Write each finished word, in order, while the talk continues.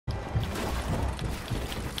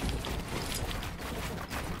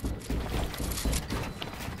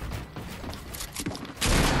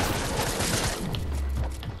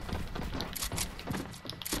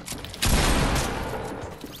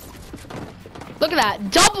look at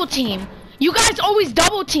that. Double team. You guys always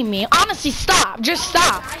double team me. Honestly, stop. Just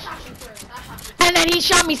stop. And then he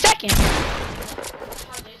shot me second.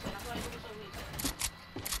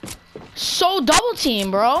 So double team,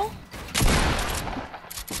 bro.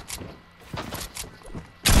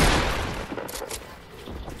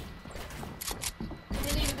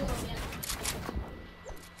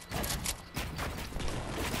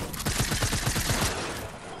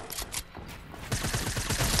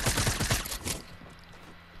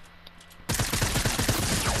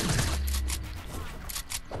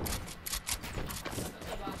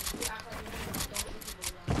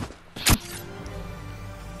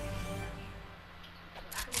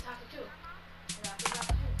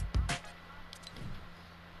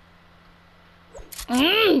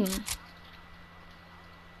 Dude,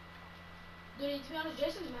 to be honest,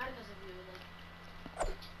 Jason's mad because of you. Like,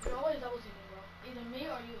 you're always double teaming, bro. Either me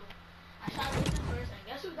or you. I shot Jason first, and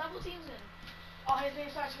guess who double teams in? Oh, his name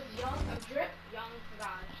starts with Young, Drip, Young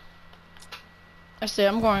God. I say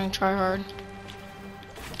I'm going to try hard.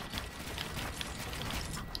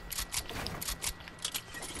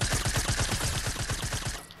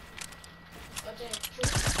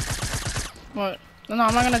 What? No,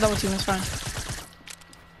 I'm not gonna double team. It's fine.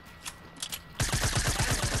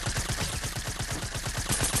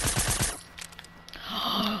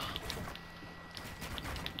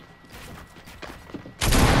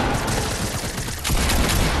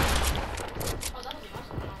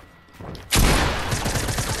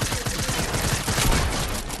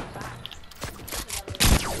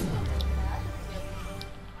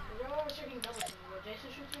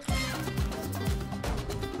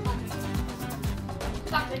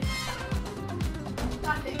 Toxic.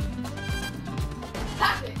 Toxic.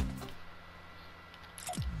 Toxic.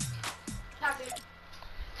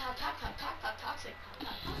 Toxic. Toxic.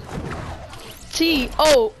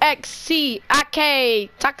 T-O-X-C-I-K.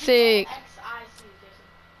 Toxic. X-I-C, Jason.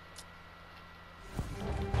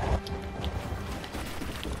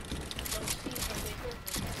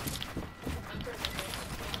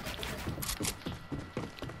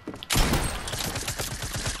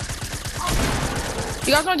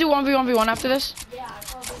 You guys want to do 1v1v1 after this? Yeah, I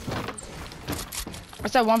called it. I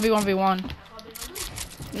said 1v1v1.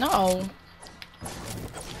 No.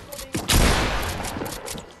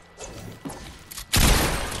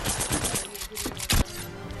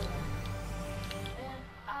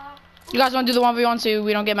 You guys want to do the 1v1 so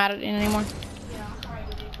we don't get mad at it anymore? Yeah, I'm sorry,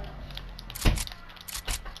 good day for that.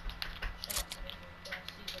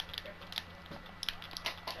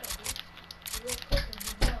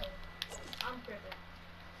 I'm crippin'.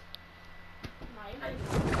 Nah, you're not even.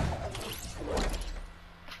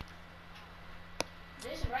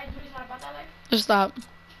 Jason, right? Dude's not about that like? Just stop.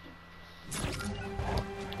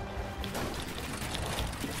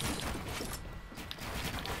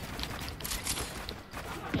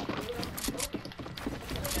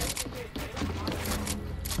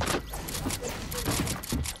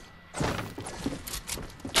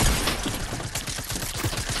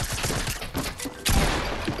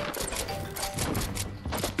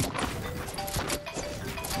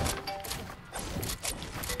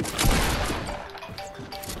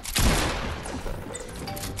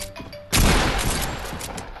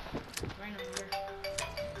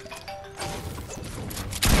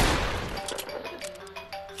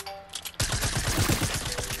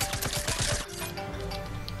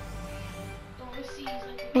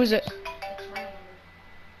 Who is it?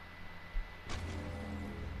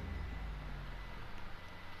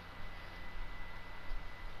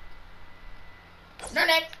 They're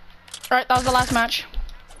next. Alright, that was the last match.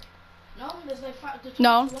 No, there's like five.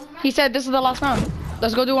 No, he said this is the last round.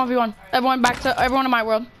 Let's go do 1v1. Everyone back to everyone in my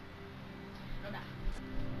world.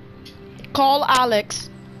 Call Alex.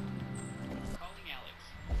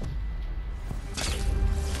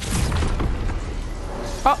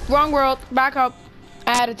 Oh, wrong world. Back up.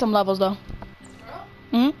 I added some levels though.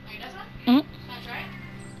 Hmm? Hmm?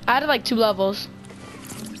 I added like 2 levels.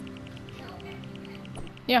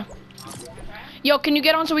 Yeah. Yo, can you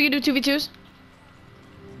get on so we can do 2v2s?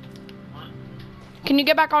 Can you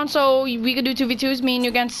get back on so we could do 2v2s, me and you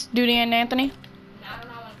against Duty and Anthony?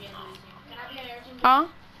 Huh?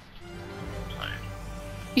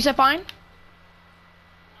 You said fine?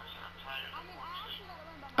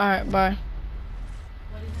 Alright, bye.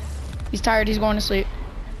 He's tired, he's going to sleep.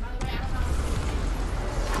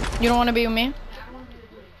 You don't want to be with me?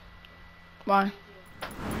 Why?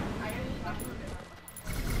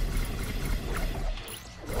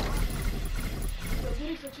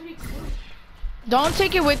 Don't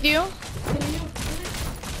take it with you.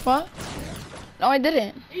 What? No, I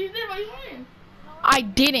didn't. You did, but you didn't. I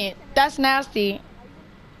didn't. That's nasty.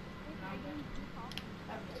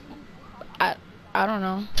 I don't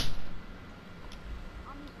know.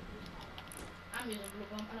 I'm using blue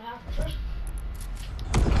bump and a half for sure.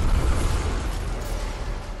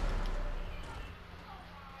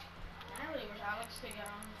 I really wish Alex could get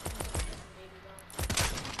on.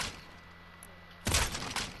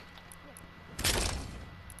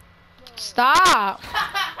 Stop.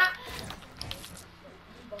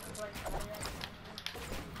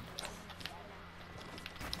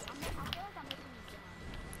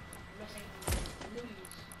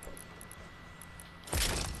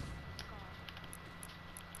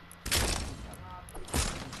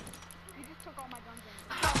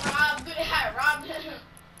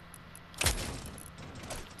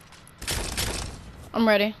 I'm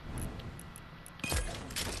ready.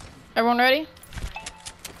 Everyone ready?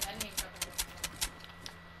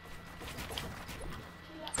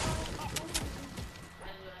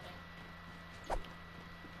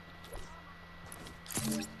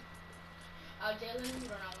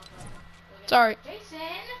 Sorry. Jason.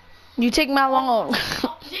 You take my long.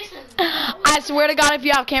 Jason. I swear to God, if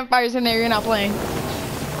you have campfires in there, you're not playing.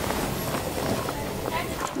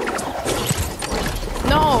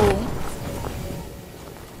 No.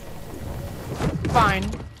 Fine.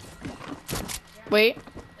 Wait.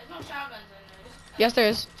 There's no shotguns in there. Yes, there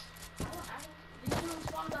is.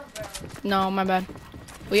 No, my bad.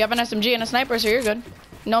 We have an SMG and a sniper, so you're good.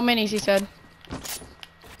 No minis, he said.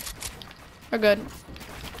 We're good.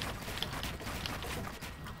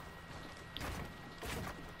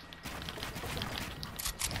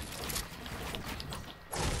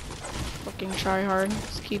 Fucking try hard.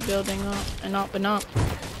 Let's keep building up and up and up.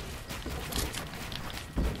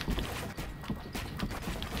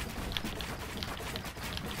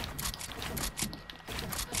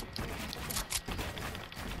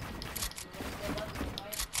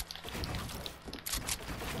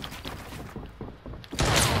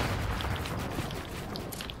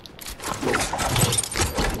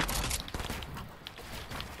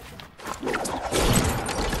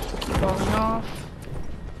 Falling off.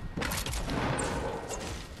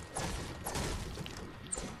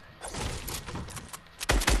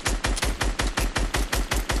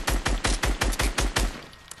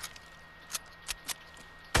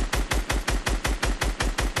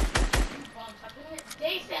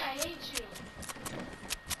 Jason, I hate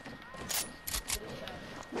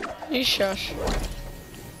you. You shush.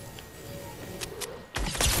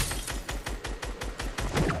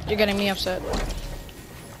 You're getting me upset.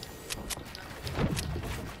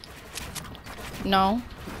 No.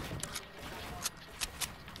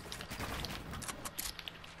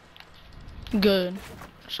 Good.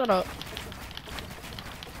 Shut up.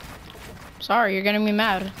 Sorry, you're getting me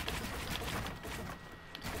mad.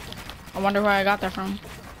 I wonder where I got that from.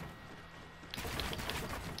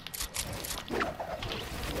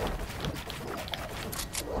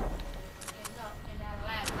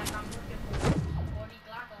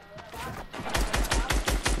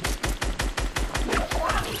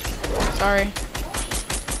 Sorry.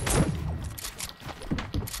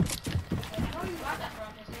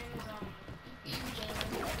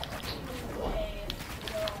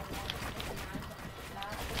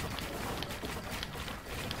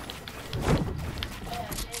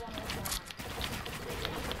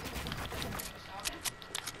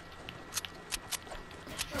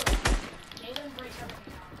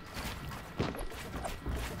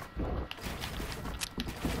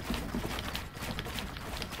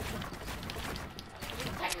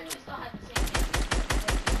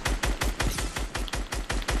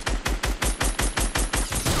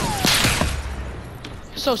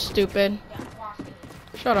 So stupid.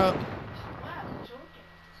 Shut up.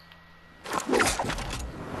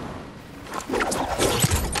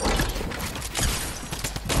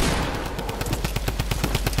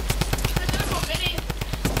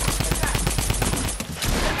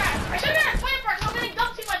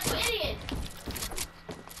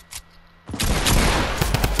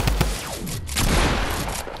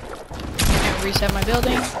 Reset my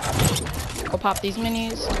building. Go pop these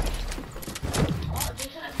minis.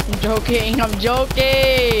 I'm joking, I'm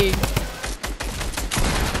joking.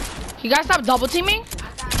 You guys stop double teaming?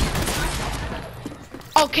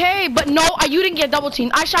 Okay, but no, you didn't get double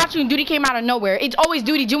teamed. I shot you and Duty came out of nowhere. It's always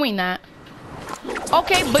Duty doing that.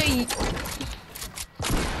 Okay, but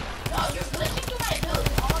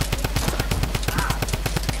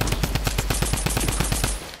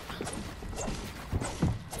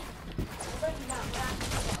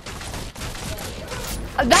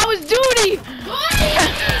that was Duty!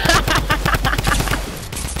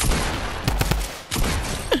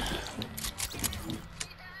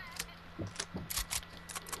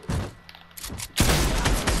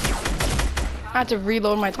 I had to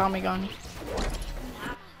reload my Tommy gun.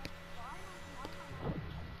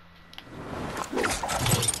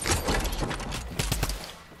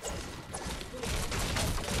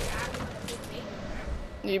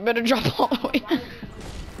 You better drop all the way.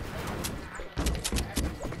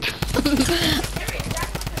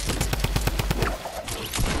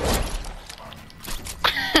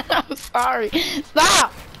 I'm sorry.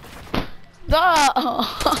 Stop. Stop.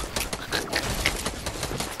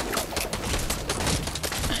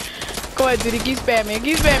 Go ahead, dude. Keep spamming.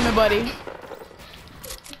 Keep spamming, buddy.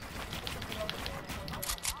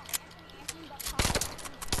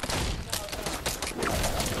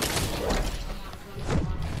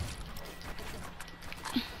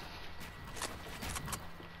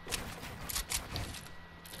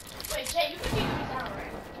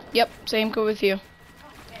 Yep, same code with you.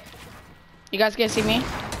 You guys can't see me?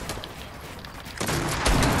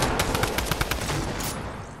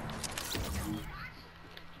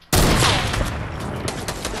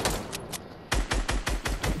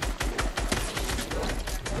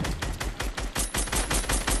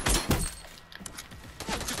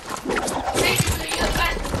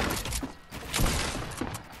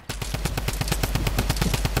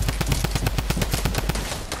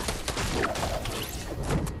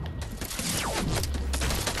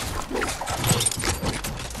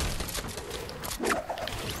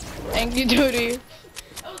 Thank you, Duty.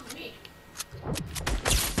 That was me.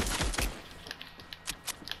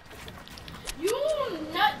 You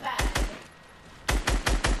nutbag.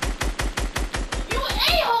 You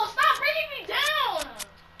a-hole, stop bringing me down.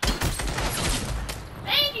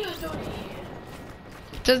 Thank you, Duty.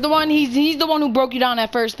 Just the one, he's the one who broke you down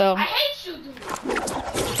at first, though. I hate you, Duty.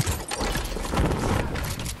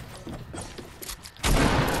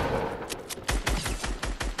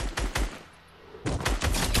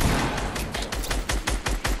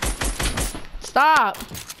 Stop.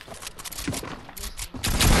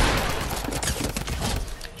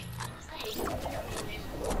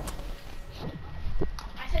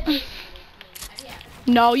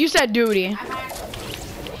 No, you said Duty. I'm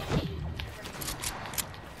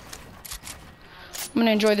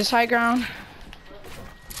gonna enjoy this high ground.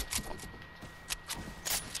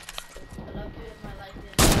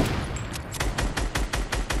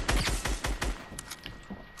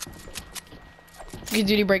 Good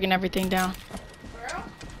Duty breaking everything down.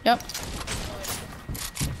 Yep.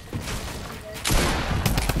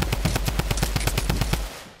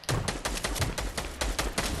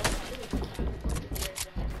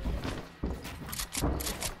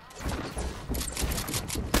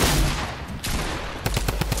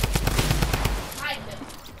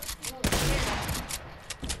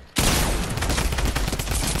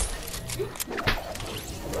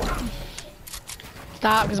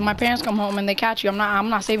 Stop, because my parents come home and they catch you. I'm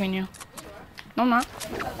not saving you. No, I'm not.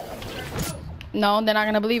 No, they're not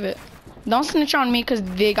gonna believe it. Don't snitch on me because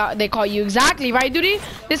they call you. Exactly, right, Duty?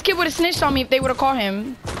 This kid would have snitched on me if they would have called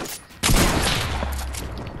him.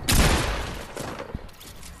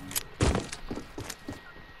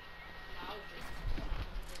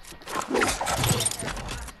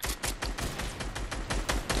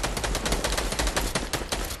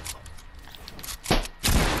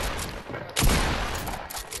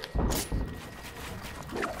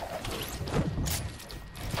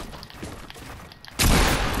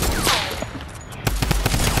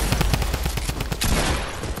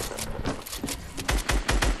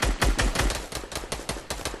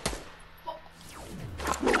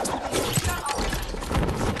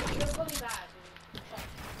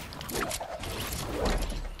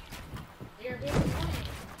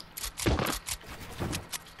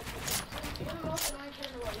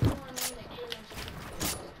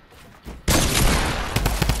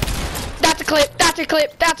 That's a clip. That's a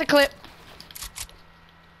clip. That's a clip.